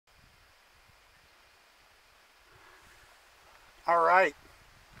All right,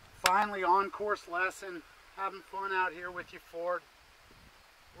 finally on-course lesson. Having fun out here with you, Ford.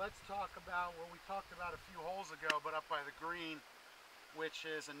 Let's talk about what we talked about a few holes ago, but up by the green, which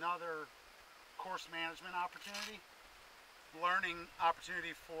is another course management opportunity, learning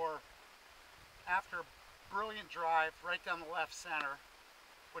opportunity for after brilliant drive right down the left center,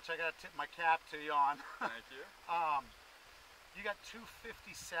 which I got to tip my cap to you on. Thank you. You got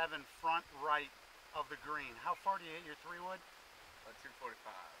 257 front right of the green. How far do you hit your 3-wood? 245.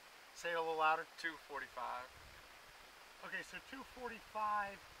 Say it a little louder. 245. Okay, so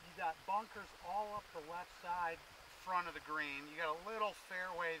 245, you got bunkers all up the left side front of the green. You got a little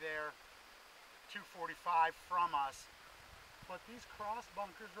fairway there, 245 from us. But these cross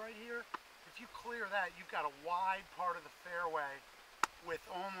bunkers right here, if you clear that, you've got a wide part of the fairway with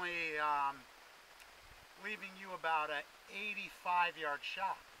only leaving you about an 85-yard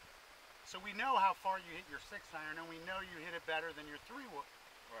shot. So we know how far you hit your 6-iron, and we know you hit it better than your 3-wood.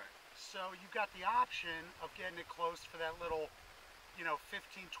 Right. So you've got the option of getting it close for that little,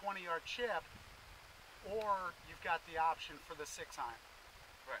 15, 20-yard chip, or you've got the option for the 6-iron.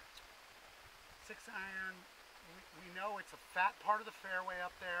 Right. 6-iron, we know it's a fat part of the fairway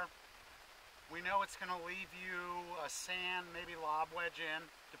up there. We know it's going to leave you a sand, maybe lob wedge in,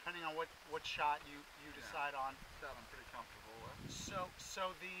 depending on what shot you decide on. That I'm pretty comfortable with.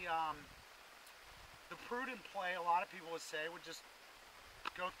 So the prudent play, a lot of people would say, would just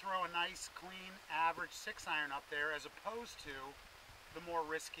go throw a nice, clean, average 6-iron up there, as opposed to the more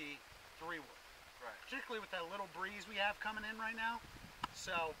risky 3-wood. Right. Particularly with that little breeze we have coming in right now.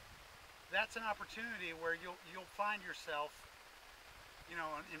 So that's an opportunity where you'll find yourself,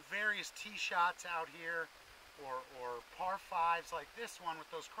 in various tee shots out here, or par 5s like this one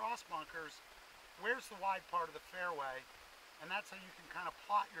with those cross bunkers. Where's the wide part of the fairway? And that's how you can kind of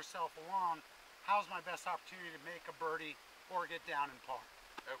plot yourself along. How's my best opportunity to make a birdie or get down in par?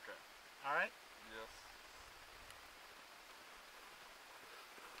 Okay. All right?